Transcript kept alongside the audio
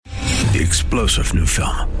The explosive new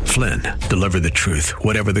film, Flynn, deliver the truth,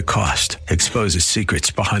 whatever the cost, exposes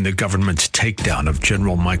secrets behind the government's takedown of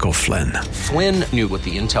General Michael Flynn. Flynn knew what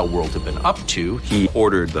the intel world had been up to. He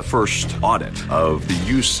ordered the first audit of the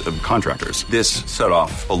use of contractors. This set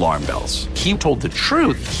off alarm bells. He told the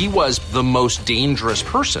truth. He was the most dangerous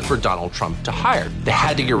person for Donald Trump to hire. They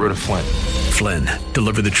had to get rid of Flynn. Flynn,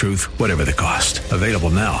 deliver the truth, whatever the cost. Available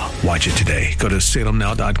now. Watch it today. Go to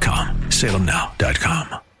salemnow.com.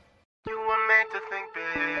 salemnow.com. You were meant to think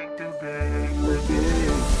big, too big, too big.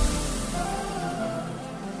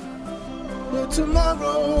 But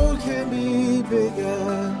tomorrow can be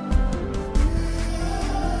bigger.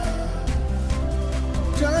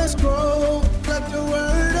 Just grow, let the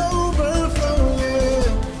word overflow, yeah.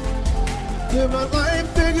 Live a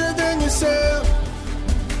life bigger than yourself.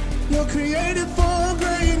 You're created for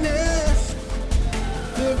greatness.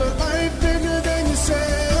 Live a life bigger than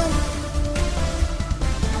yourself.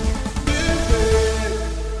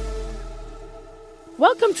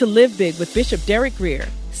 Welcome to Live Big with Bishop Derek Grier,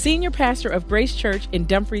 Senior Pastor of Grace Church in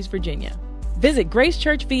Dumfries, Virginia. Visit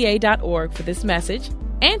gracechurchva.org for this message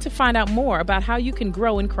and to find out more about how you can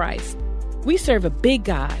grow in Christ. We serve a big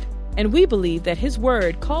God, and we believe that His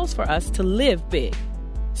Word calls for us to live big.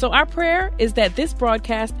 So our prayer is that this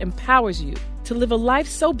broadcast empowers you to live a life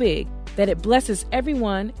so big that it blesses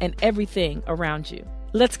everyone and everything around you.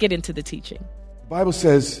 Let's get into the teaching. The Bible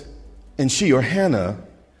says, and she, or Hannah,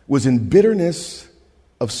 was in bitterness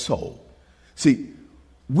of soul. See,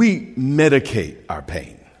 we medicate our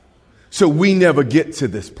pain, so we never get to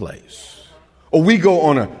this place. Or we go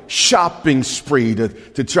on a shopping spree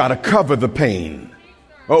to try to cover the pain.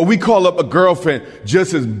 Or we call up a girlfriend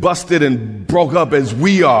just as busted and broke up as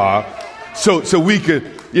we are, so we could,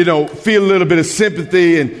 feel a little bit of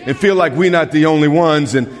sympathy and feel like we're not the only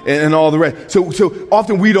ones and all the rest. So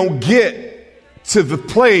often we don't get to the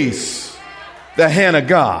place that Hannah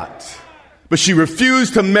got. But she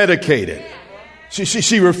refused to medicate it.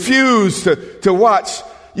 She refused to watch,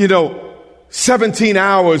 17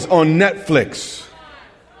 hours on Netflix.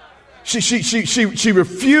 She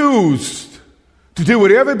refused to do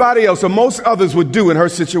what everybody else or most others would do in her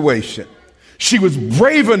situation. She was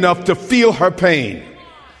brave enough to feel her pain.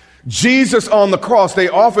 Jesus on the cross, they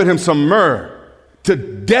offered him some myrrh to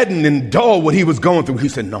deaden and dull what he was going through. He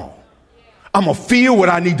said, no, I'm going to feel what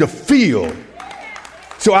I need to feel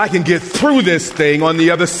so I can get through this thing on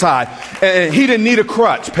the other side. And he didn't need a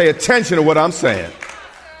crutch. Pay attention to what I'm saying.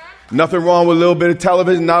 Nothing wrong with a little bit of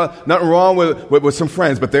television, nothing wrong with some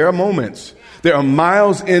friends. But there are moments, there are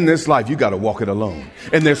miles in this life, you got to walk it alone.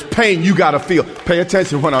 And there's pain you got to feel. Pay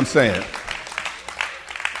attention to what I'm saying.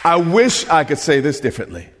 I wish I could say this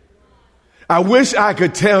differently. I wish I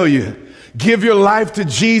could tell you, give your life to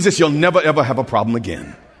Jesus, you'll never, ever have a problem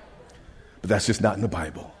again. But that's just not in the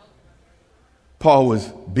Bible. Paul was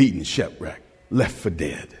beaten, shipwrecked, left for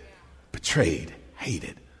dead, betrayed,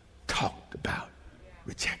 hated, talked about,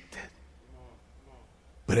 rejected.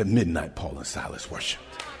 But at midnight, Paul and Silas worshiped.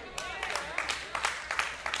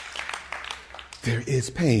 There is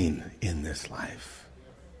pain in this life.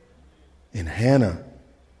 And Hannah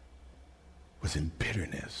was in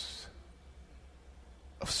bitterness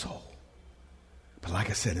of soul. But like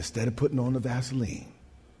I said, instead of putting on the Vaseline,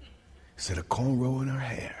 instead of cornrow in her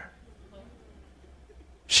hair,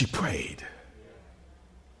 she prayed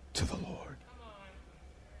to the Lord.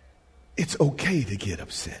 It's okay to get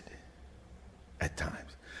upset at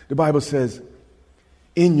times. The Bible says,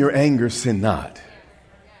 in your anger, sin not.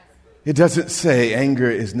 It doesn't say anger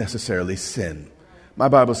is necessarily sin. My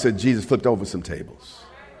Bible said Jesus flipped over some tables.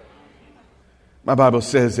 My Bible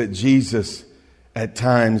says that Jesus at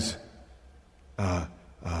times, the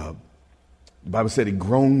Bible said he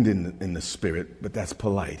groaned in the spirit, but that's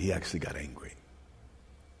polite. He actually got angry.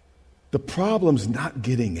 The problem's not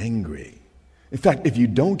getting angry. In fact, if you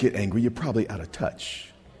don't get angry, you're probably out of touch.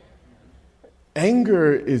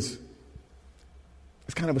 Anger is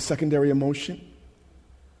kind of a secondary emotion.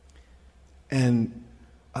 And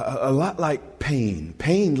a lot like pain.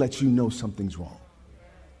 Pain lets you know something's wrong.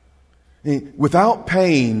 I mean, without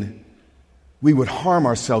pain, we would harm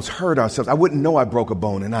ourselves, hurt ourselves. I wouldn't know I broke a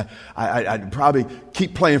bone, and I'd probably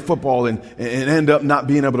keep playing football and end up not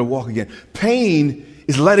being able to walk again. Pain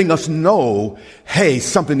is letting us know, hey,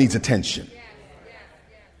 something needs attention.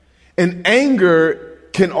 And anger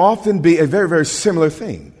can often be a very, very similar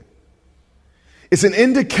thing. It's an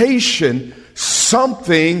indication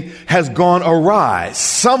something has gone awry.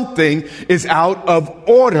 Something is out of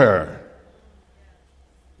order.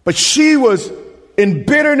 But she was in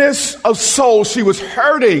bitterness of soul. She was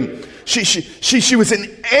hurting. She was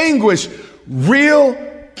in anguish, real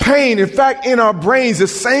pain. In fact, in our brains, the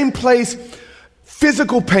same place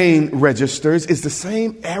physical pain registers is the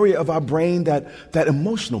same area of our brain that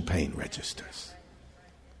emotional pain registers.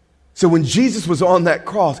 So when Jesus was on that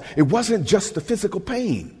cross, it wasn't just the physical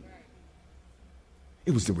pain.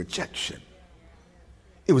 It was the rejection.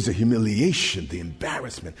 It was the humiliation, the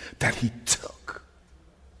embarrassment that he took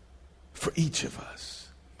for each of us.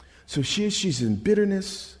 So she's in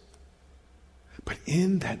bitterness, but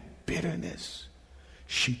in that bitterness,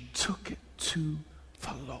 she took it to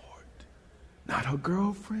the Lord. Not her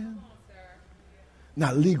girlfriend,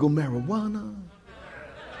 not legal marijuana.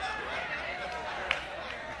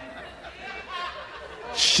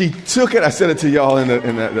 She took it, I said it to y'all in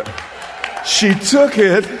that. She took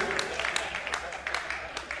it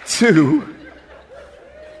to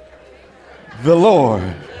the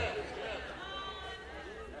Lord.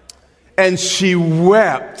 And she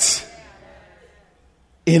wept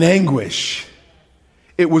in anguish.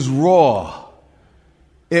 It was raw.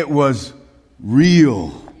 It was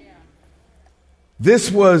real.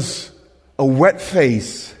 This was a wet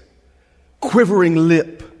face, quivering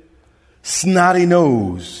lip, snotty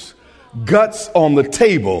nose, guts on the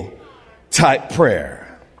table type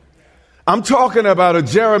prayer. I'm talking about a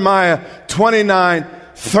Jeremiah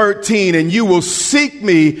 29:13, and you will seek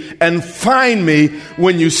me and find me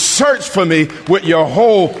when you search for me with your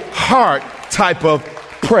whole heart type of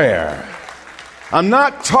prayer. I'm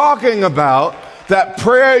not talking about that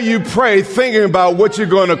prayer you pray thinking about what you're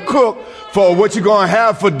going to cook for, what you're going to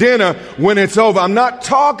have for dinner when it's over. I'm not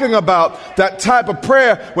talking about that type of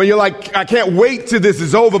prayer when you're like, I can't wait till this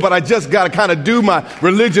is over, but I just got to kind of do my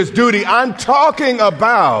religious duty. I'm talking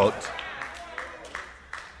about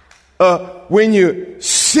when you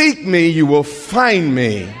seek me, you will find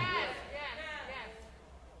me.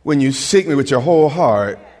 When you seek me with your whole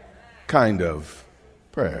heart kind of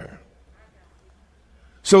prayer.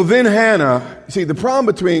 So then Hannah, see, the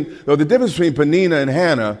difference between Peninnah and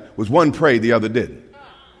Hannah was one prayed, the other didn't.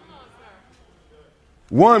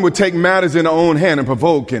 One would take matters in her own hand and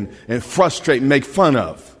provoke and frustrate and make fun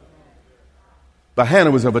of. But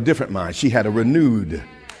Hannah was of a different mind. She had a renewed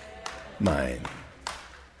mind.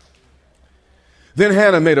 Then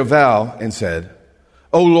Hannah made a vow and said,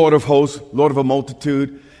 O Lord of hosts, Lord of a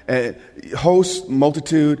multitude, hosts,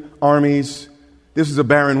 multitude, armies. This is a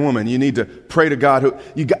barren woman. You need to pray to God.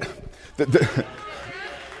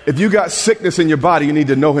 If you got sickness in your body, you need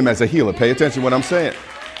to know him as a healer. Pay attention to what I'm saying.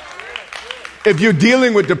 If you're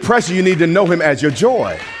dealing with depression, you need to know him as your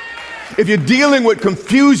joy. If you're dealing with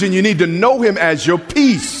confusion, you need to know him as your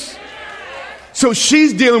peace. So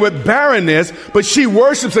she's dealing with barrenness, but she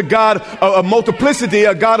worships a God of multiplicity,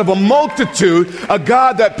 a God of a multitude, a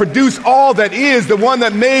God that produced all that is, the one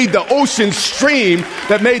that made the ocean stream,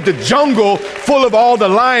 that made the jungle full of all the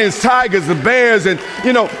lions, tigers, and bears. And,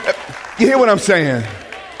 you hear what I'm saying?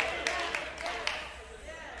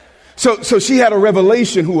 So she had a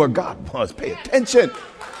revelation who her God was. Pay attention.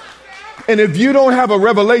 And if you don't have a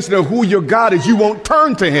revelation of who your God is, you won't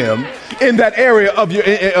turn to him in that area of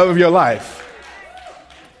your life.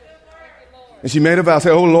 And she made a vow,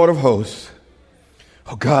 said, "Oh Lord of hosts,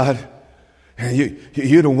 oh God, and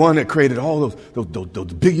you're the one that created all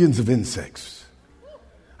those billions of insects.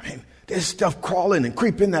 I mean, there's stuff crawling and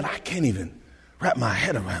creeping that I can't even wrap my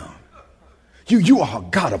head around. You are a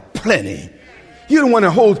God of plenty. You're the one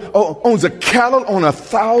that owns a cattle on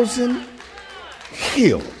 1,000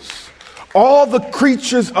 hills. All the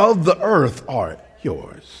creatures of the earth are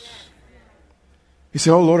yours." He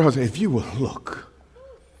said, "Oh Lord, if you will look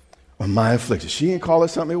on my affliction." She didn't call it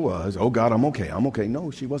something it was. "Oh God, I'm okay. I'm okay." No,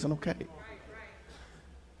 she wasn't okay.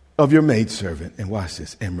 "Of your maidservant," and watch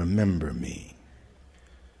this, "and remember me."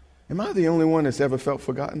 Am I the only one that's ever felt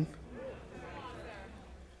forgotten?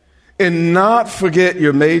 "And not forget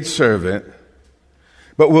your maidservant,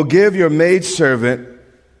 but will give your maidservant,"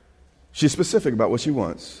 she's specific about what she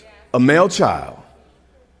wants, "a male child.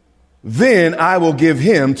 Then I will give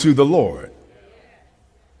him to the Lord."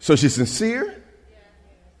 So she's sincere.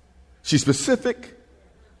 She's specific,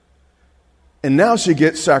 and now she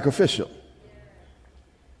gets sacrificial.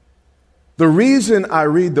 The reason I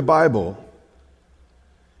read the Bible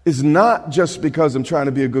is not just because I'm trying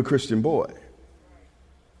to be a good Christian boy.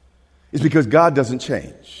 It's because God doesn't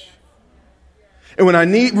change. And when I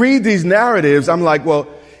read these narratives, I'm like, well,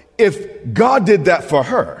 if God did that for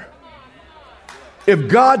her, if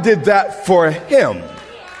God did that for him,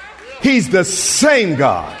 he's the same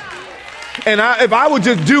God. And if I would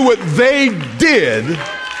just do what they did,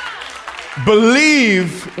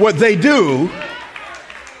 believe what they do,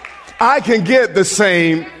 I can get the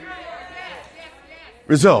same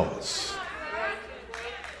results.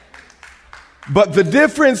 But the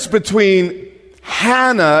difference between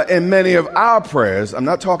Hannah and many of our prayers, I'm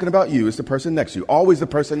not talking about you, it's the person next to you, always the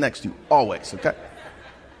person next to you, always, okay?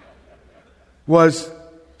 Was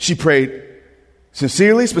she prayed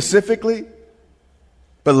sincerely, specifically,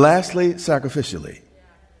 but lastly, sacrificially.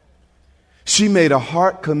 She made a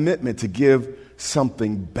heart commitment to give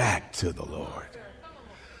something back to the Lord.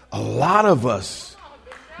 A lot of us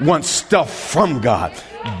want stuff from God.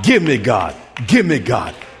 Give me God, give me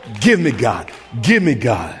God, give me God, give me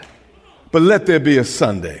God. But let there be a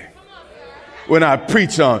Sunday when I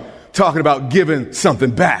preach on talking about giving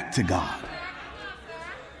something back to God.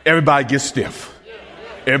 Everybody gets stiff.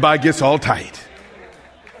 Everybody gets all tight.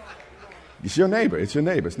 It's your neighbor. It's your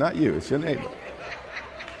neighbor. It's not you. It's your neighbor.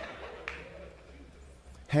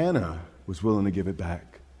 Hannah was willing to give it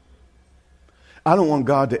back. I don't want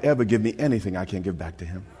God to ever give me anything I can't give back to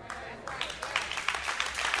him.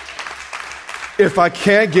 If I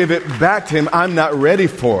can't give it back to him, I'm not ready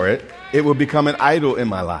for it. It will become an idol in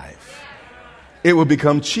my life. It will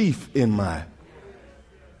become chief in my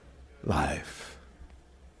life.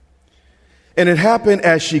 And it happened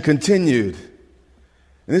as she continued.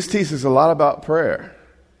 And this teaches a lot about prayer.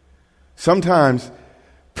 Sometimes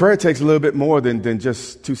prayer takes a little bit more than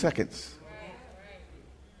just 2 seconds.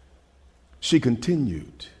 She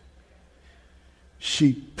continued.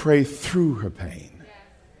 She prayed through her pain.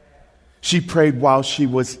 She prayed while she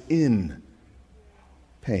was in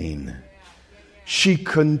pain. She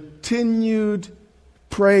continued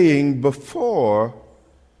praying before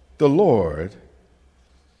the Lord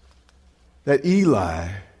that Eli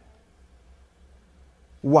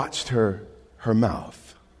watched her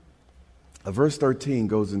mouth. Verse 13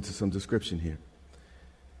 goes into some description here.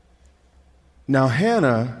 Now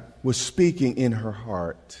Hannah was speaking in her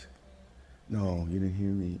heart. No, you didn't hear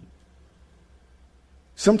me.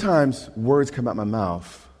 Sometimes words come out my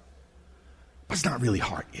mouth, but it's not really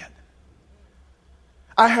heart yet.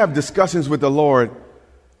 I have discussions with the Lord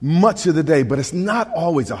much of the day, but it's not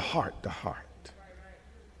always a heart to heart.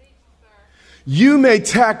 You may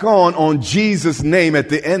tack on Jesus' name at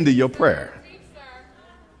the end of your prayer.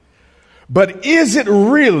 But is it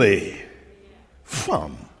really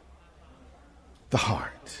from the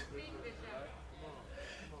heart?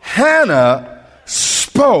 Hannah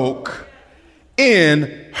spoke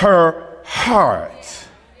in her heart.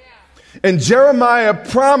 And Jeremiah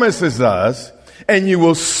promises us, and you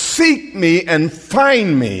will seek me and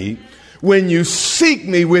find me when you seek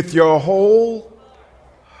me with your whole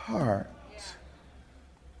heart.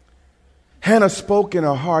 Hannah spoke in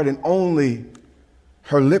her heart, and only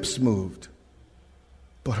her lips moved,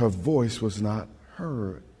 but her voice was not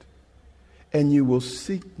heard. And you will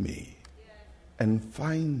seek me and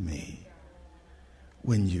find me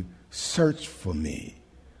when you search for me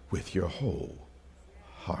with your whole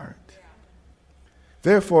heart.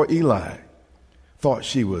 Therefore, Eli thought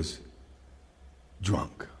she was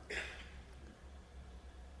drunk.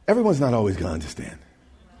 Everyone's not always going to understand.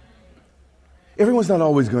 Everyone's not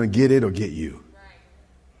always going to get it or get you.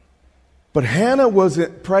 But Hannah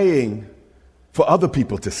wasn't praying for other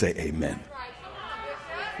people to say amen.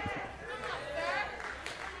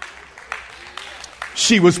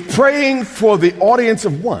 She was praying for the audience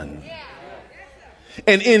of one.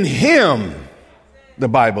 And in him, the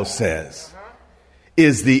Bible says,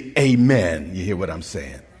 is the amen. You hear what I'm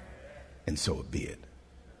saying? And so it be it.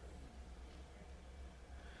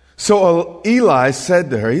 So Eli said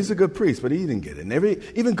to her, he's a good priest, but he didn't get it. And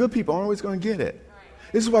even good people aren't always going to get it.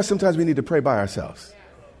 This is why sometimes we need to pray by ourselves.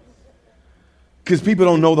 Because people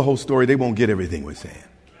don't know the whole story. They won't get everything we're saying.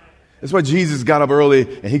 That's why Jesus got up early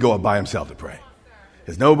and he go up by himself to pray.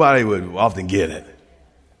 Because nobody would often get it.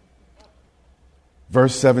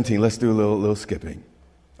 Verse 17, let's do a little skipping.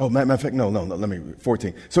 Oh, matter of fact, no, let me,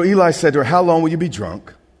 14. So Eli said to her, how long will you be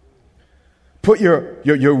drunk? Put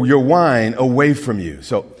your wine away from you.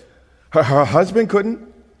 So her husband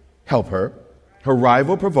couldn't help her. Her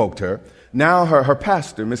rival provoked her. Now her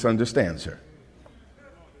pastor misunderstands her.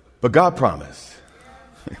 But God promised,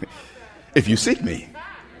 if you seek me,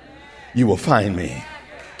 you will find me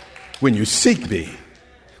when you seek me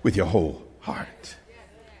with your whole heart.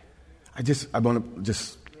 I want to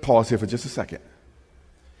just pause here for just a second.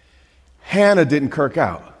 Hannah didn't kirk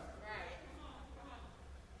out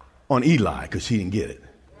on Eli because she didn't get it.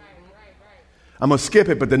 I'm going to skip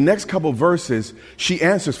it, but the next couple verses, she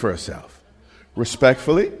answers for herself.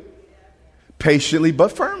 Respectfully, patiently,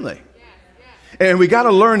 but firmly. And we got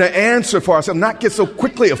to learn to answer for ourselves, not get so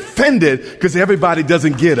quickly offended because everybody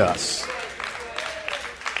doesn't get us.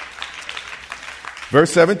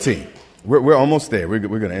 Verse 17. We're almost there. We're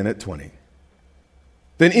going to end at 20.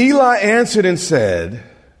 Then Eli answered and said,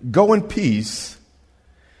 Go in peace,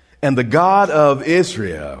 and the God of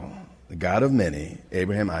Israel, the God of many,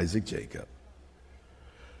 Abraham, Isaac, Jacob,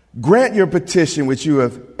 grant your petition which you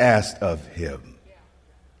have asked of him.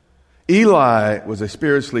 Eli was a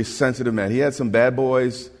spiritually sensitive man. He had some bad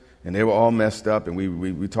boys, and they were all messed up, and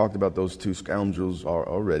we talked about those two scoundrels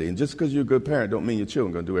already. And just because you're a good parent don't mean your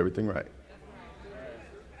children are going to do everything right.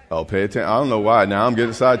 Oh, pay attention. I don't know why. Now I'm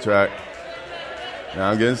getting sidetracked.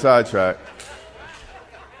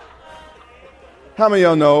 How many of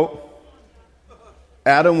y'all know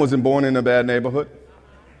Adam wasn't born in a bad neighborhood?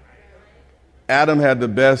 Adam had the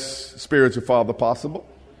best spiritual father possible,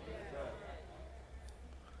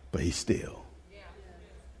 but he still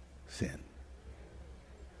sinned.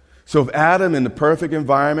 So if Adam in the perfect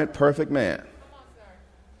environment, perfect man,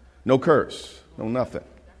 no curse, no nothing.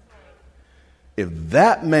 If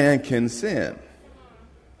that man can sin,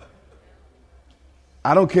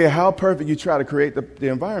 I don't care how perfect you try to create the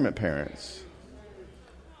environment, parents.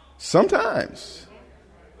 Sometimes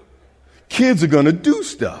kids are going to do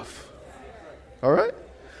stuff. All right?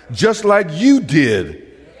 Just like you did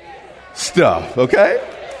stuff, okay?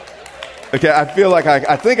 Okay, I feel like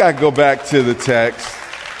I think I go back to the text.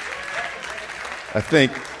 I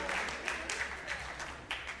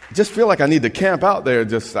just feel like I need to camp out there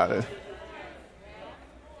just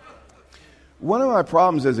One of my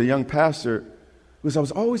problems as a young pastor was I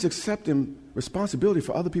was always accepting responsibility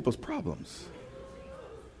for other people's problems.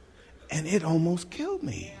 And it almost killed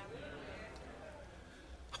me.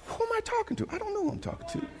 Who am I talking to? I don't know who I'm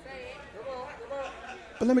talking to.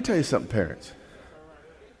 But let me tell you something, parents.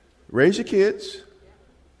 Raise your kids,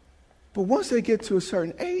 but once they get to a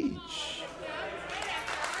certain age,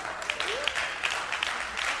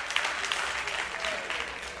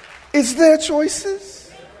 it's their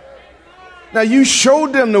choices. Now, you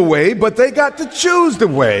showed them the way, but they got to choose the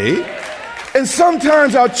way. And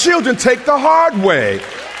sometimes our children take the hard way.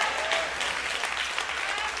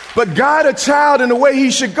 But guide a child in the way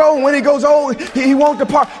he should go. When he goes old, he won't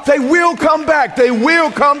depart. They will come back. They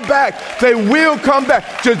will come back. They will come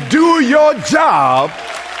back. Just do your job.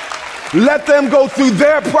 Let them go through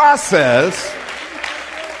their process.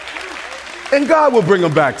 And God will bring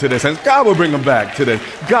them back to this. And God will bring them back to this.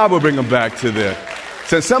 God will bring them back to this.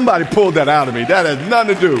 Since somebody pulled that out of me, that has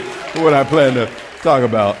nothing to do with what I plan to talk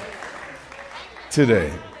about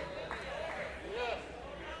today.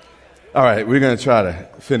 All right, we're going to try to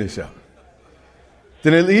finish up.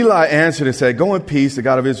 Then Eli answered and said, go in peace, the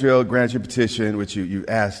God of Israel grant your petition, which you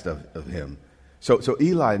asked of him. So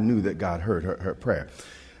Eli knew that God heard her prayer.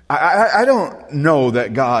 I don't know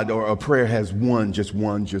that God or a prayer has just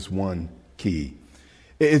one key.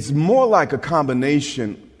 It's more like a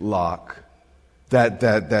combination lock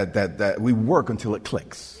that we work until it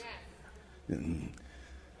clicks.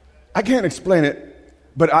 I can't explain it.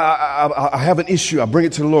 But I have an issue. I bring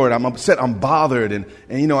it to the Lord. I'm upset. I'm bothered. And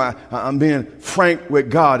you know, I'm being frank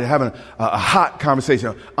with God and having a hot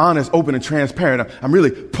conversation, honest, open, and transparent. I'm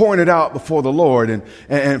really pouring it out before the Lord.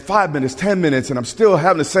 And 5 minutes, 10 minutes, and I'm still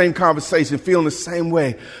having the same conversation, feeling the same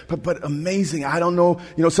way. But amazing. I don't know.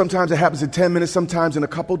 You know, sometimes it happens in 10 minutes, sometimes in a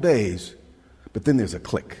couple days. But then there's a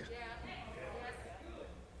click.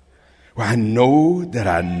 Well, I know that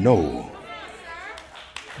I know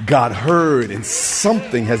God heard and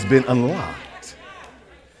something has been unlocked.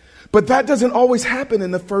 But that doesn't always happen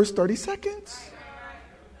in the first 30 seconds.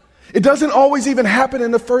 It doesn't always even happen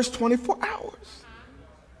in the first 24 hours.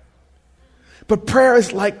 But prayer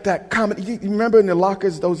is like that comedy. You remember in the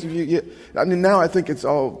lockers, those of you, I mean, now I think it's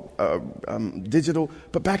all digital.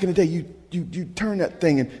 But back in the day, you turn that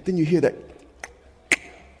thing and then you hear that.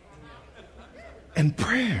 And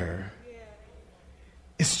prayer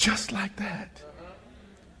is just like that.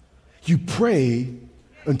 You pray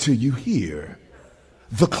until you hear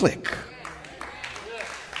the click.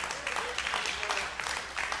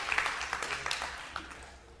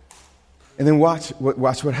 And then watch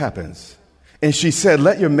what happens. And she said,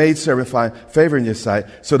 let your maidservant find favor in your sight.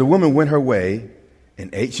 So the woman went her way and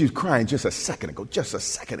ate. She was crying just a second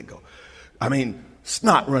ago. I mean,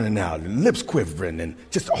 snot running out, lips quivering, and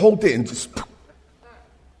just the whole thing. Just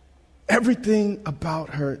everything about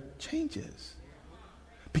her changes.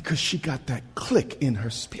 Because she got that click in her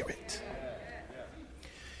spirit.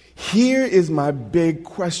 Here is my big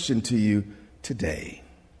question to you today,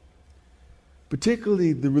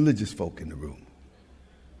 particularly the religious folk in the room.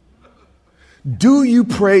 Do you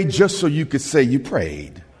pray just so you could say you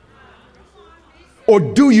prayed? Or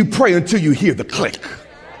do you pray until you hear the click?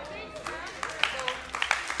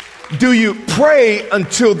 Do you pray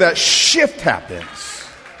until that shift happens?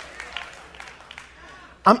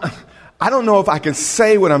 I don't know if I can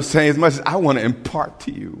say what I'm saying as much as I want to impart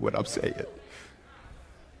to you what I'm saying.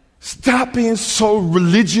 Stop being so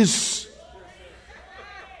religious.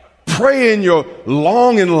 Pray in your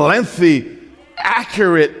long and lengthy,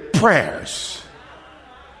 accurate prayers.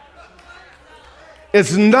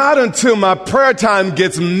 It's not until my prayer time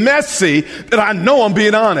gets messy that I know I'm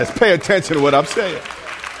being honest. Pay attention to what I'm saying.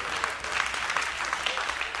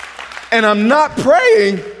 And I'm not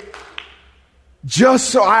praying just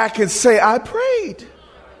so I can say I prayed.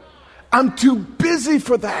 I'm too busy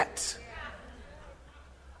for that.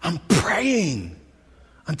 I'm praying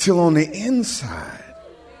until on the inside,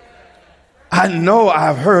 I know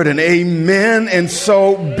I've heard an amen, and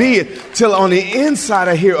so be it. Till on the inside,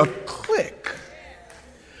 I hear a click.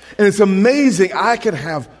 And it's amazing. I could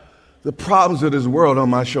have the problems of this world on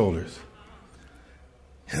my shoulders.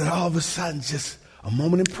 And then all of a sudden, just a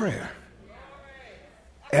moment in prayer.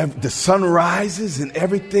 The sun rises and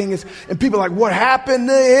everything is, and people are like, what happened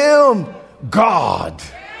to him? God.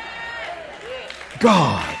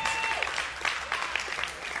 God.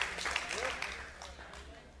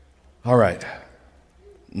 All right.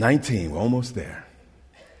 19, we're almost there.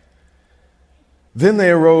 Then they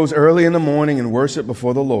arose early in the morning and worshiped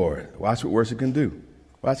before the Lord. Watch what worship can do.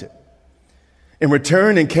 Watch it. And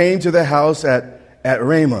returned and came to the house at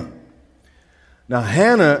Ramah. Now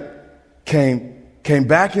Hannah came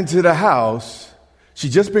back into the house.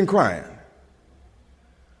 She'd just been crying.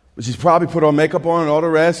 But she's probably put her makeup on and all the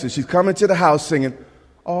rest. And she's coming to the house singing,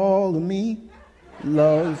 all of me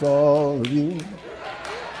loves all of you.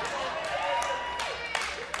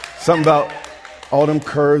 Something about all them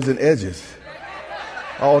curves and edges.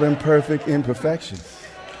 All them perfect imperfections.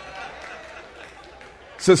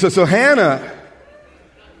 So Hannah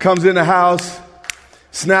comes in the house,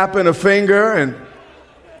 snapping a finger and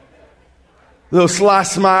little sly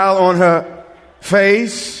smile on her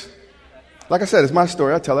face. Like I said, it's my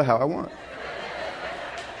story. I tell it how I want.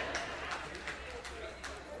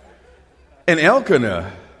 And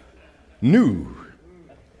Elkanah knew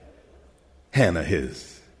Hannah,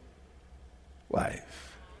 his wife.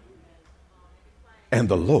 And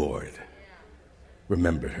the Lord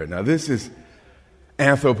remembered her. Now, this is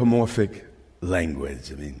anthropomorphic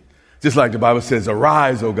language. I mean, just like the Bible says,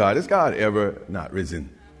 arise, O God. Is God ever not risen?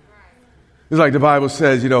 It's like the Bible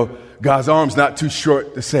says, God's arm's not too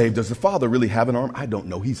short to save. Does the Father really have an arm? I don't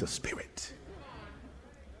know. He's a spirit.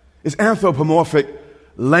 It's anthropomorphic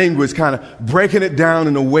language, kind of breaking it down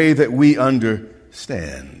in a way that we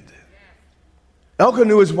understand. Elkanah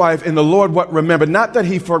knew his wife, and the Lord remembered. Not that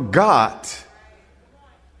he forgot,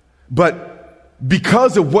 but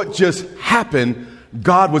because of what just happened,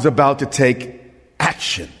 God was about to take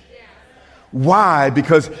action. Why?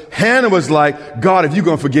 Because Hannah was like, God, if you're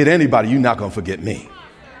going to forget anybody, you're not going to forget me.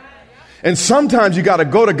 And sometimes you got to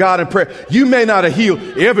go to God in prayer. You may not have healed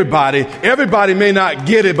everybody. Everybody may not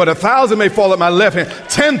get it, but 1,000 may fall at my left hand,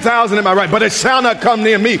 10,000 at my right, but it shall not come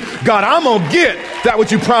near me. God, I'm going to get that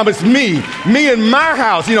what you promised me. Me and my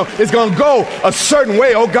house, it's going to go a certain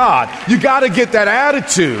way. Oh God, you got to get that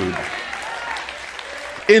attitude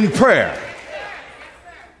in prayer.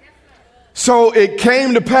 So it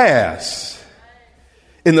came to pass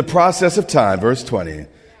in the process of time, verse 20,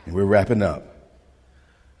 and we're wrapping up,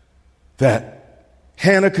 that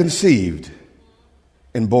Hannah conceived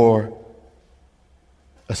and bore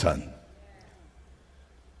a son.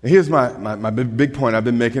 And here's my big point. I've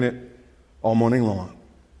been making it all morning long.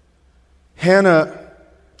 Hannah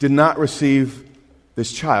did not receive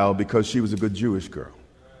this child because she was a good Jewish girl.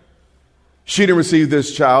 She didn't receive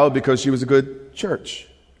this child because she was a good church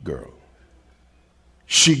girl.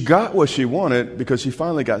 She got what she wanted because she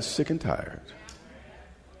finally got sick and tired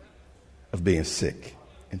of being sick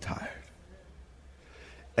and tired.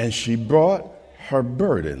 And she brought her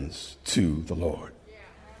burdens to the Lord.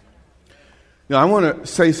 Now, I want to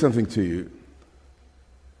say something to you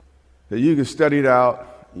that you can study it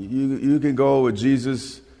out. You can go where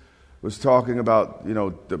Jesus was talking about,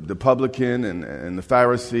 the publican and the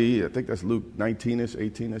Pharisee. I think that's Luke 19-ish,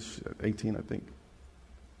 18, I think.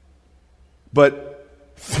 But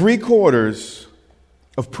 3/4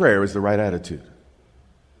 of prayer is the right attitude.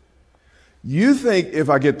 You think if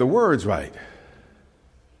I get the words right,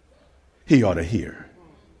 he ought to hear.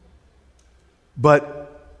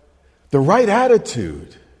 But the right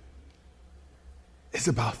attitude is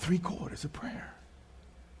about 3/4 of prayer.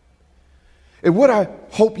 And what I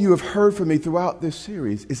hope you have heard from me throughout this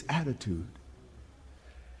series is attitude.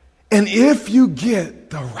 And if you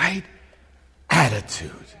get the right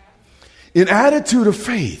attitude, an attitude of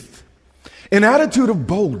faith, an attitude of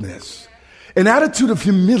boldness, an attitude of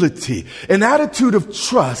humility, an attitude of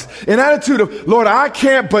trust, an attitude of, Lord, I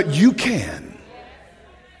can't, but you can.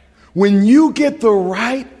 When you get the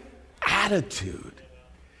right attitude,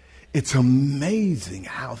 it's amazing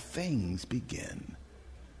how things begin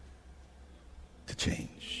to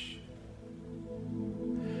change.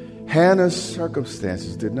 Hannah's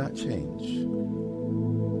circumstances did not change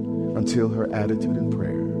until her attitude in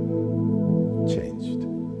prayer changed.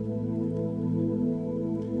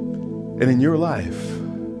 And in your life,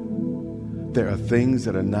 there are things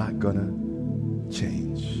that are not going to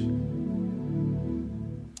change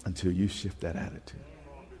until you shift that attitude.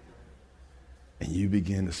 And you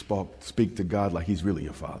begin to speak to God like he's really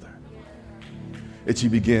your father. That you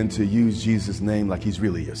begin to use Jesus' name like he's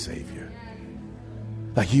really your Savior.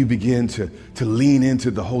 Like you begin to lean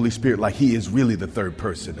into the Holy Spirit like he is really the third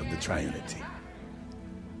person of the Triunity.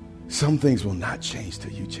 Some things will not change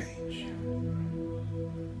till you change.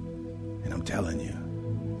 And I'm telling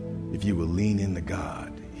you, if you will lean into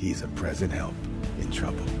God, he's a present help in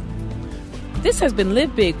trouble. This has been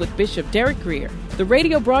Live Big with Bishop Derek Grier, the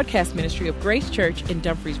radio broadcast ministry of Grace Church in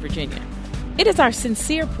Dumfries, Virginia. It is our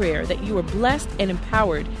sincere prayer that you are blessed and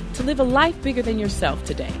empowered to live a life bigger than yourself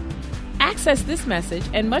today. Access this message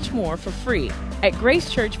and much more for free at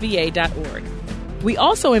gracechurchva.org. We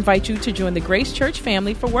also invite you to join the Grace Church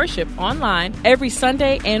family for worship online every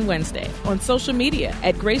Sunday and Wednesday on social media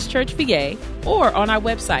at Grace Church VA or on our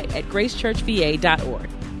website at gracechurchva.org.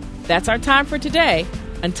 That's our time for today.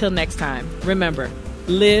 Until next time, remember,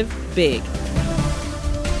 live big.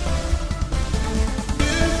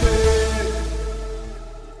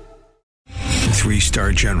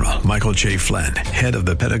 Three-star General Michael J. Flynn, head of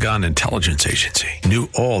the Pentagon Intelligence Agency, knew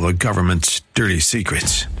all the government's dirty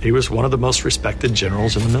secrets. He was one of the most respected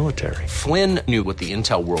generals in the military. Flynn knew what the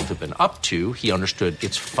intel world had been up to. He understood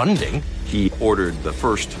its funding. He ordered the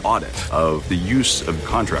first audit of the use of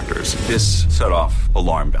contractors. This set off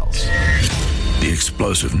alarm bells. The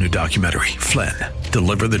explosive new documentary, Flynn,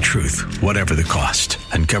 Deliver the Truth, Whatever the Cost,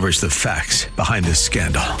 uncovers the facts behind this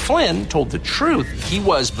scandal. Flynn told the truth. He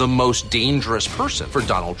was the most dangerous person for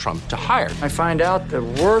Donald Trump to hire. I find out the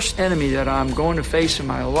worst enemy that I'm going to face in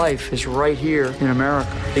my life is right here in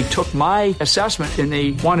America. They took my assessment and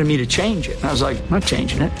they wanted me to change it. And I was like, I'm not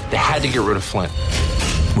changing it. They had to get rid of Flynn.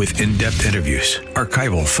 With in-depth interviews,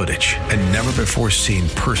 archival footage, and never-before-seen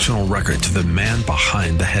personal records of the man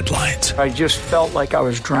behind the headlines. I just felt like I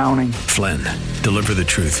was drowning. Flynn, Deliver the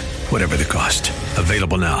Truth, Whatever the Cost.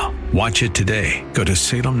 Available now. Watch it today. Go to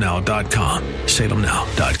salemnow.com.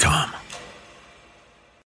 salemnow.com.